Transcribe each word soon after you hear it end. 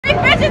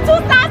you two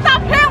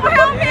stop playing with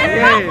him, man.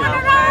 Stop one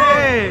of those.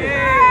 Hey.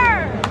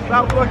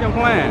 Stop fucking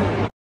playing.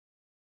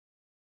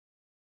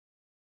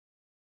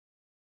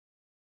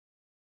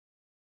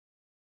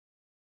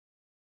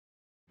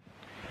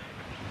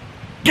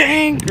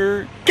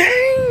 Ganger,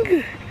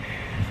 gang.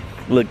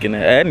 Looking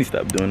at, I need to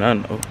stop doing that, I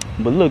know.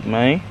 But look,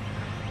 man.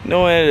 You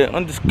know, at an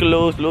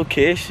undisclosed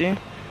location,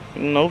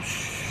 you know,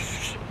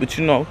 but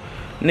you know,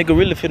 nigga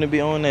really finna be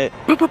on that.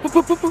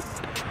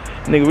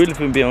 Nigga really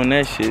finna be on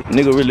that shit.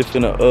 Nigga really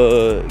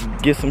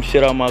finna get some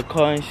shit out my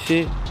car and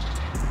shit.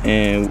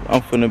 And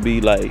I'm finna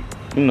be like,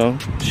 you know,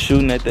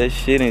 shooting at that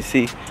shit and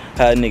see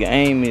how a nigga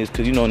aim is.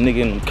 Cause you know,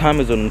 nigga in the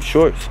comments on them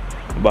shorts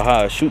about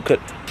how I shoot. Cut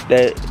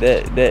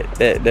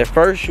that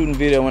first shooting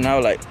video when I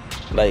was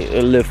like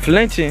a little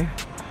flinching,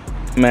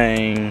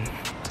 man.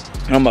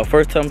 On my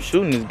first time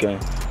shooting this gun,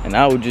 and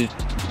I was just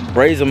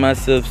bracing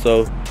myself,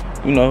 so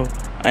you know,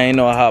 I ain't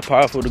know how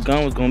powerful the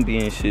gun was gonna be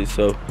and shit.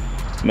 So,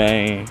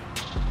 man,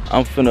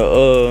 I'm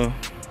finna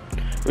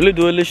really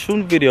do a little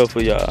shooting video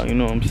for y'all. You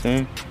know what I'm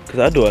saying? Cause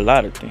I do a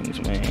lot of things,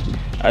 man.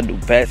 I do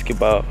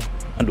basketball,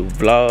 I do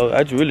vlog.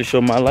 I just really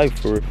show my life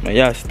for it, man.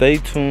 Y'all stay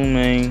tuned,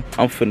 man.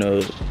 I'm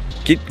finna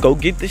go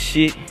get the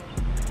shit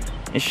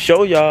and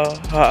show y'all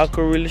how I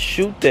could really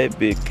shoot that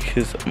bitch.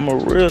 Cause I'm a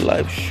real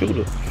life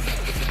shooter.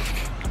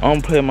 I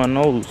don't play my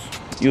nose.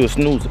 You a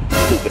snoozer,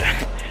 stupid.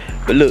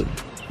 But look,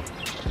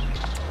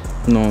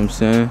 you know what I'm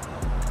saying?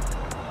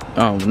 I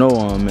don't know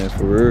where I'm at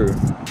for real.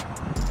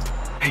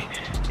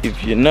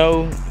 If you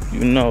know,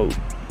 you know.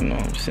 You know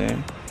what I'm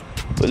saying?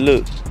 But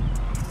look,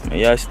 man,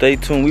 y'all stay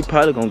tuned. We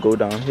probably gonna go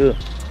down here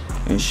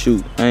and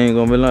shoot. I ain't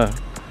gonna be lying.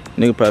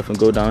 Nigga probably finna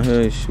go down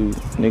here and shoot.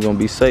 Nigga gonna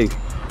be safe.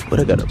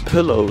 But I got a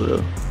pillow over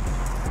there.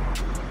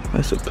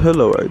 That's a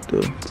pillow right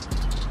there.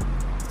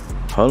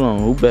 Hold on,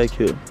 who back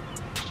here?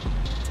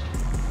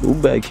 Who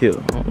back here?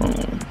 Hold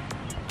on.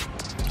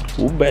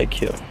 Who back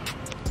here?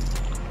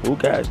 Who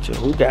got you?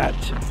 Who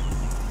got you?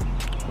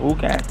 Who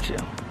got you?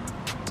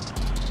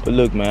 But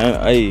look,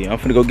 man, hey, I'm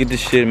finna go get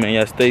this shit, man.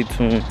 Y'all stay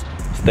tuned.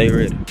 Stay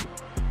ready.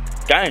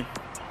 Gang.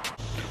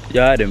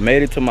 Y'all done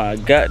made it to my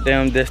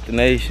goddamn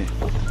destination.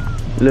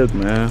 Look,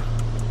 man.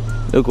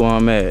 Look where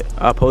I'm at.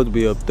 I'm supposed to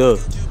be up there.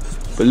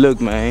 But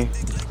look, man.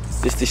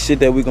 This the shit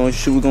that we gonna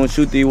shoot. We gonna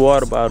shoot these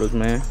water bottles,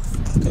 man.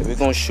 And we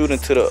gonna shoot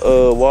into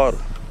the water.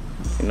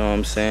 You know what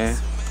I'm saying?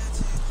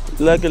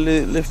 Like a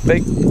little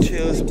fake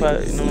chill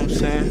spot, you know what I'm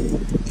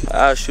saying?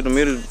 I'll shoot a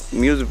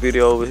music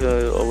video over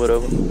here or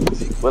whatever.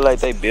 But like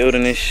they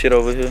building this shit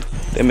over here.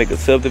 They make a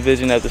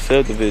subdivision after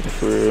subdivision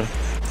for real.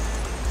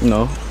 You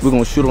know, we're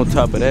gonna shoot on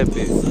top of that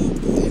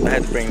bitch. I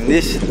had to bring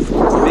this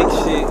big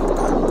shit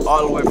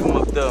all the way from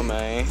up there,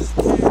 man.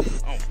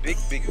 I'm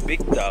big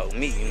dog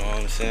me, you know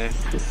what I'm saying?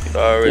 You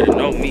already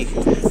know me.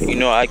 You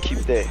know I keep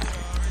that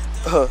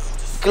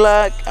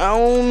Glock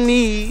on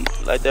me.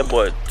 Like that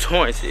boy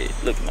Torrance said.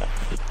 Look, man.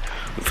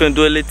 We finna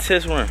do a little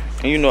test run.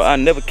 And you know, I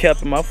never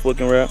capped in my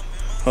fucking rap.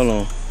 Hold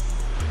on.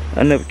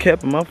 I never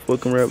capped in my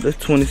fucking rap. That's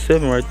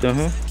 27 right there,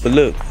 huh? But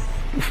look,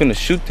 we finna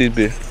shoot this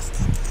bitch.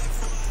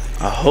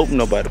 I hope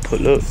nobody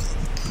pull up.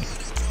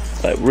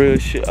 Like real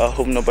shit, I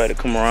hope nobody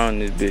come around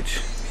this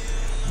bitch.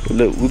 But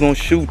look, we gonna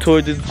shoot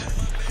towards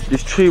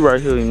this tree right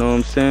here, you know what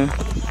I'm saying?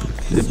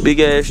 This big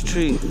ass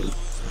tree.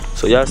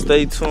 So y'all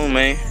stay tuned,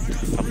 man.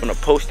 I'm gonna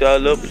post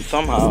y'all up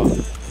somehow.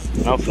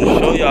 And I'm gonna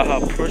show y'all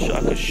how pressure I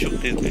can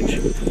shoot this bitch.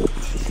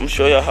 I'm gonna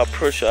show y'all how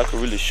pressure I can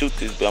really shoot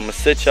this bitch. I'm gonna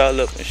set y'all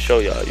up and show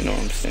y'all, you know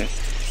what I'm saying?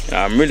 And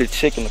I'm really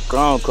checking the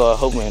ground cause I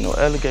hope there ain't no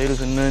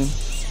alligators or nothing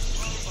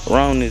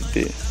around this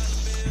bitch.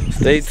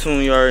 Stay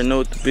tuned, you already know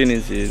what the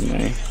business is,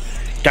 man.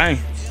 Gang.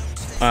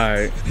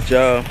 Alright,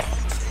 y'all.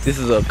 This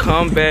is a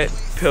combat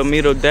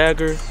Palmetto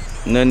dagger.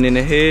 Nothing in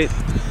the head.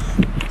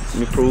 Let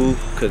me prove,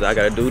 cause I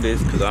gotta do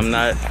this, cause I'm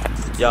not,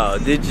 y'all,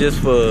 this just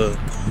for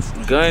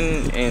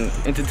gun and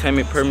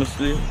entertainment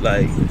purposely.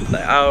 Like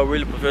I'll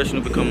really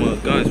professional become a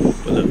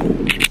gunsmith, but look,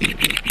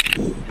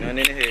 nothing in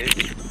the head.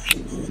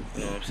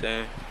 You know what I'm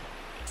saying?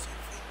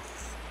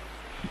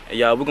 And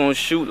y'all, we're gonna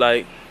shoot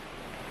like,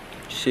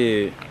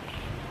 shit.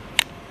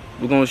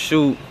 We're gonna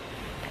shoot,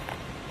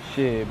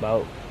 shit,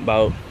 about,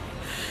 I'm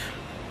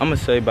gonna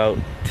say about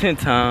 10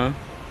 times.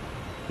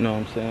 You know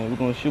what I'm saying? We're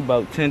gonna shoot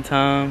about 10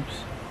 times.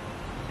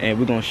 And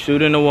we're gonna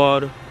shoot in the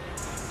water.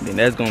 Then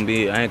that's gonna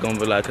be, I ain't gonna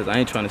be like, cause I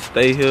ain't trying to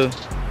stay here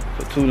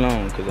for too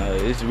long, cause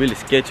it's really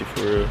sketchy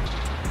for real.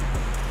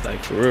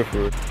 Like for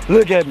real.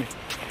 Look at me.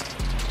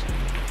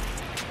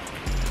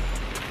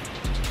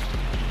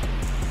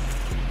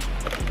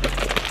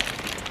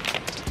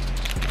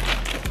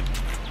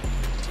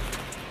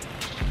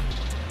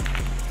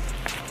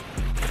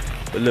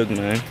 But look,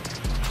 man.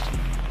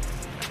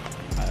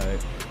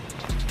 Alright.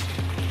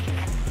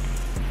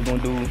 We're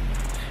gonna do,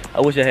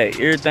 I wish I had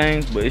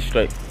everything, but it's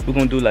straight. We're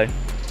gonna do like,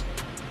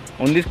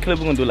 on this clip,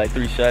 we're gonna do like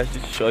 3 shots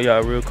just to show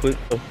y'all real quick.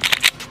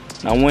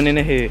 Now 1 in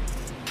the head.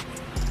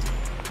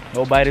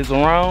 Nobody's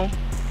around.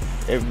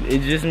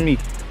 It's just me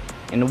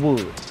in the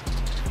woods.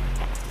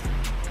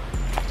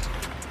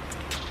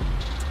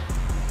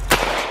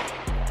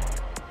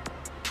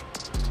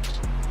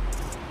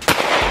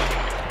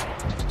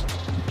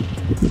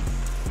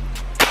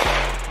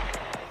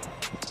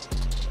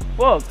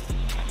 fuck?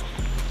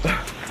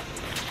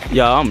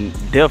 Y'all, I'm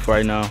deaf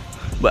right now,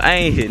 but I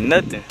ain't hit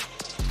nothing.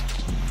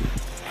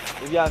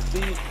 If y'all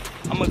see,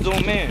 I'ma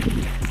zoom in.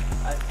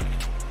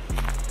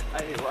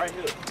 I hit right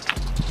here.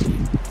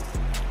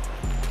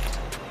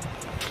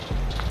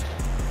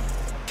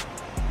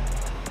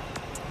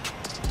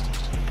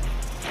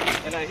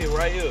 And I hit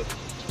right here.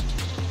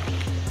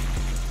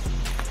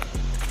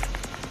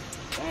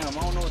 Damn,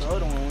 I don't know where the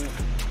other one went.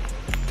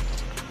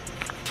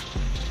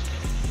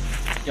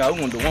 Y'all, we're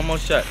gonna do one more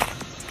shot.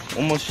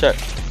 One more shot.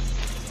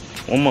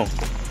 One more.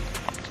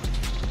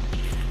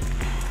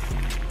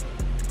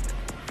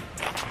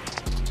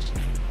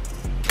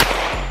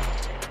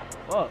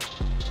 Fuck.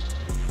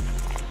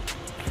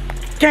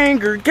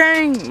 Ganger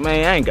gang.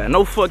 Man, I ain't got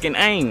no fucking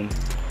aim.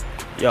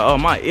 Y'all,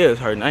 my ears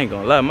hurting. I ain't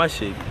gonna lie, my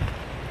shit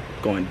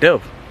going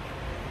deaf.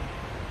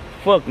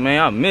 Fuck,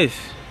 man, I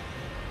missed.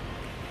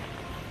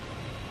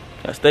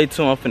 Y'all stay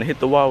tuned, I'm finna hit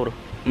the water.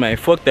 Man,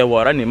 fuck that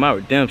water, I need my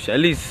redemption.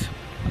 At least,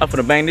 I'm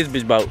finna bang this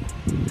bitch about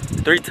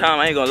 3 times.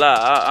 I ain't gonna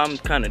lie, I'm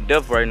kinda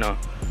deaf right now.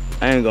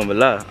 I ain't gonna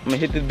lie. I'm gonna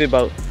hit this bitch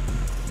about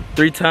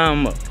 3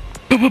 times.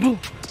 No, I'm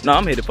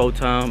gonna hit it 4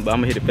 times, but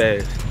I'm gonna hit it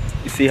fast.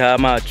 You see how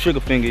my trigger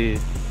finger is.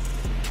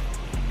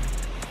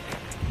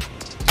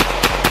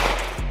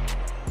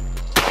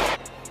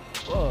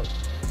 Fuck.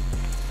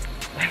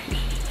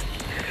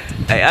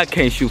 Hey, I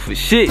can't shoot for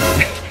shit.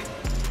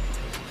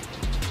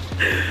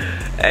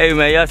 Hey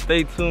man, y'all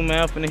stay tuned,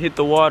 man. I'm finna hit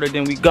the water,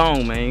 then we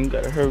gone, man. You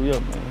gotta hurry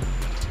up, man.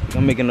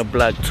 I'm making the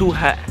block too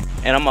hot.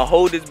 And I'ma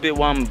hold this bit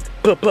while I'm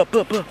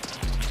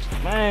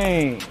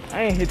Man,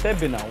 I ain't hit that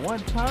bit not one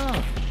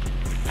time.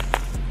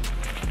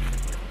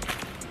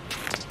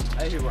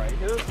 I hit right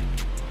here.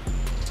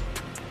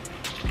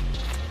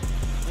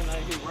 Then I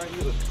hit right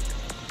here.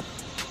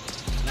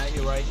 And I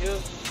hit right here,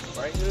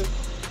 right here,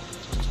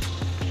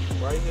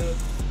 right here.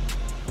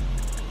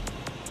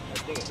 I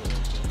think I hit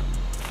right here.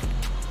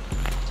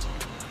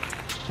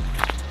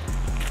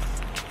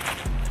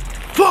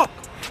 Fuck!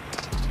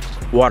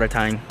 Water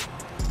time.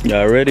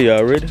 Y'all ready?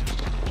 Y'all ready?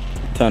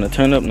 Time to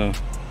turn up now.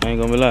 I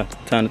ain't gonna lie.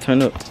 Time to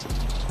turn up.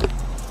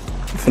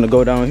 I'm finna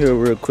go down here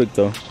real quick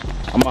though.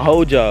 I'ma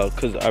hold y'all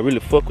cause I really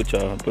fuck with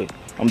y'all, but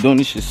I'm doing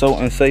this shit so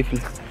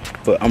unsafely.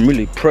 But I'm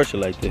really pressure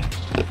like this.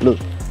 Look.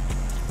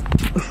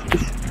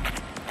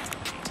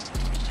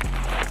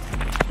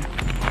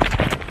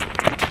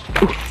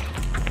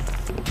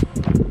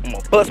 I'm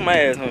gonna bust my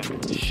ass, huh?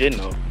 Shit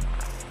no.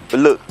 But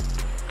look.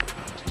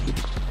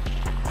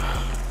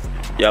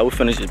 Y'all, we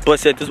finna just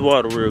bust at this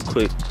water real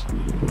quick.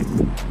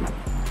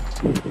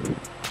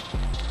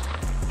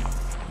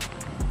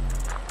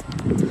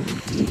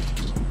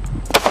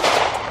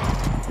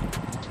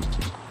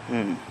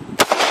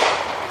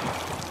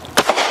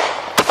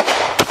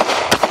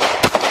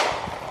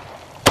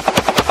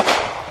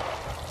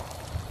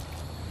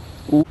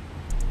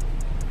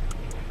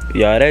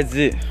 Y'all, that's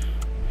it.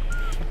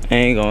 I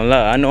ain't gonna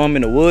lie. I know I'm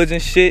in the woods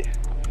and shit,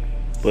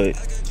 but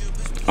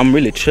I'm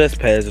really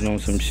trespassing on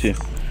some shit.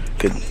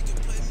 Cause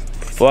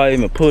before I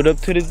even pulled up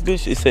to this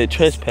bitch, it said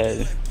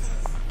trespassing.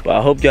 But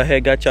I hope y'all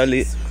had got y'all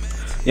lit.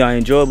 Y'all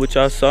enjoyed what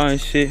y'all saw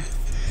and shit.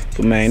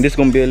 But man, this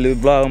gonna be a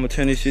little vlog. I'm gonna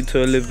turn this shit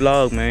to a little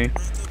vlog, man.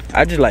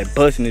 I just like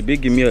busting it.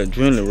 Big give me an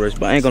adrenaline rush.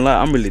 But I ain't gonna lie,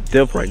 I'm really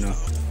deaf right now.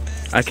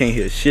 I can't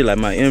hear shit like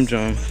my M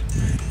drum.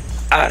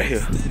 Out of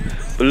here.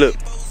 But look,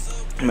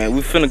 man,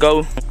 we finna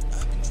go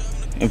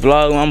and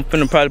vlog. I'm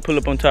finna probably pull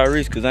up on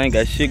Tyrese because I ain't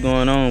got shit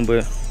going on.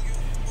 But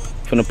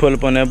finna pull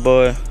up on that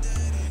boy.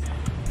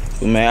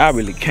 But man, I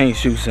really can't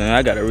shoot, son.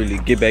 I gotta really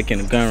get back in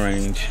the gun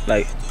range.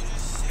 Like,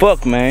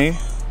 fuck, man.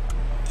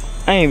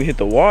 I ain't even hit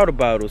the water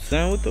bottle,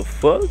 son. What the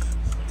fuck?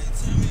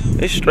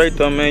 It's straight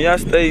though, man. Y'all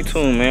stay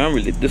tuned, man. I'm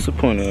really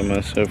disappointed in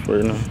myself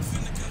right now.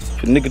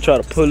 If a nigga try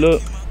to pull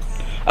up,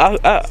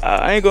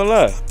 I ain't gonna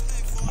lie.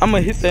 I'ma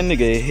hit that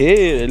nigga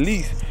head at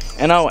least.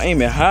 And I was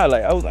aiming high,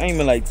 like I was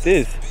aiming like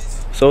this.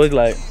 So it's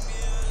like,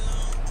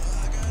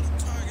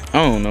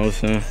 I don't know,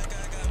 son.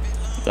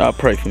 Y'all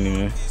pray for me,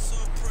 man.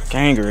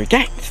 Ganger,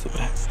 gangster.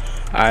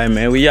 Alright,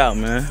 man, we out,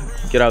 man.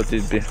 Get out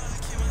this bitch.